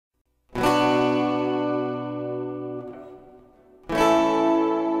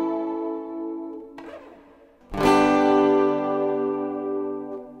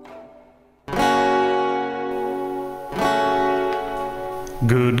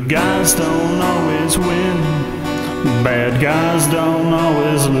Good guys don't always win, bad guys don't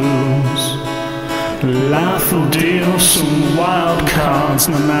always lose. Life will deal some wild cards,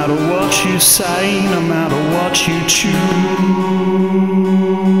 no matter what you say, no matter what you choose.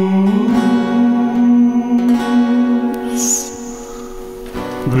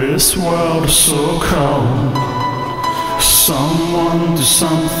 This world is so cold. Someone do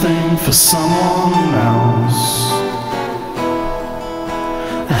something for someone else.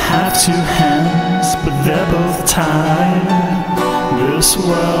 I have two hands, but they're both tied. This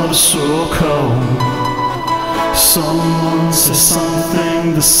world is so cold. Someone say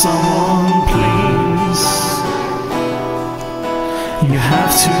something to someone, please. You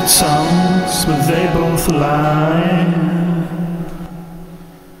have two tongues, but they both lie.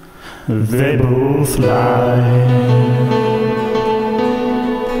 They both lie.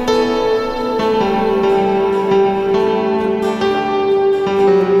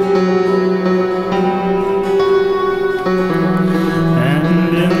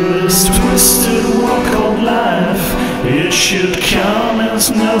 It should come as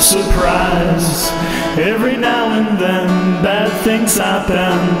no surprise. Every now and then bad things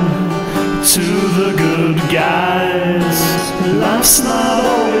happen to the good guys. Life's not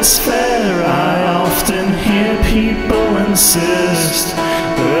always fair, I often hear people insist.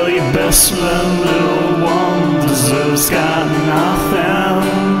 Well, you best learn little one deserves got nothing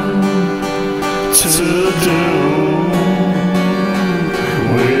to do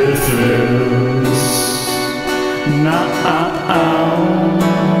with this. No.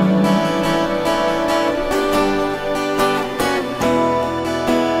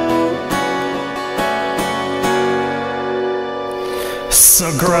 So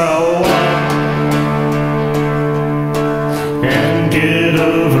grow up and get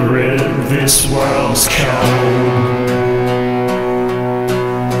over it. This world's cold.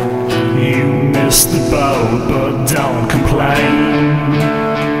 You missed the boat, but don't complain.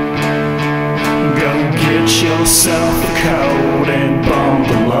 Go get yourself a coat and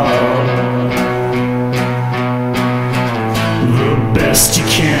bundle up the best you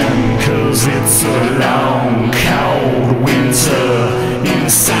can, 'cause it's a long, cold winter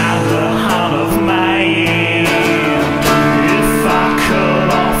inside the heart of man. If I cut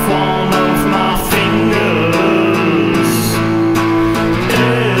off one of my fingers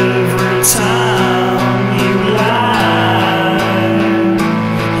every time you lie,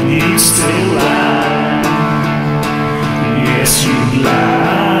 you still lie. Yes, you'd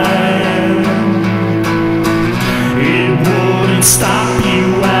lie. It wouldn't stop you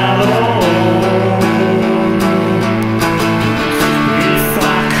at all. If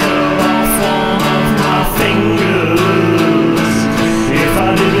I cut off one of my fingers, if I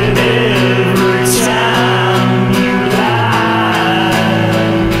did it every time you lie,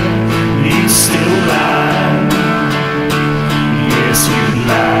 you'd still lie. Yes, you'd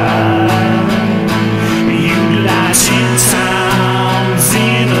lie. You'd lie 10 times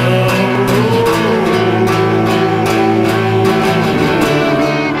in a row.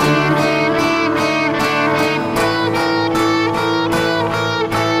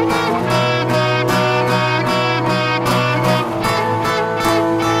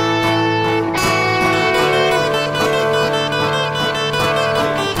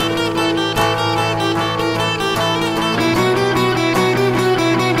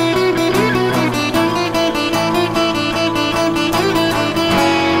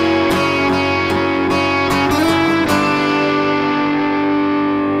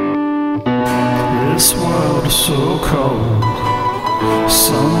 This world is so cold.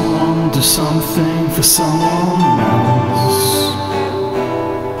 Someone do something for someone else.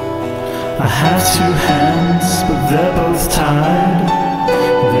 I have two hands, but they're both tied.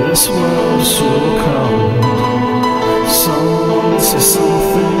 This world is so cold. Someone say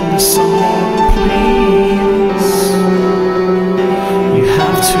something to someone, please. You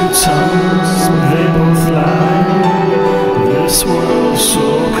have two tongues, but they both lie. This world is so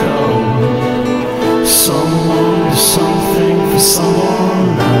cold. Someone do something for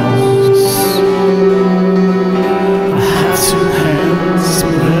someone else. I have two hands,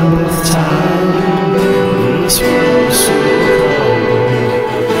 but they're both tied. This world is so cold.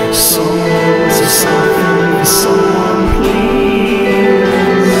 Someone do something for someone,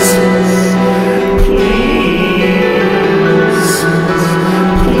 please. Please.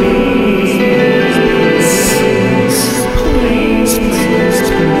 Please.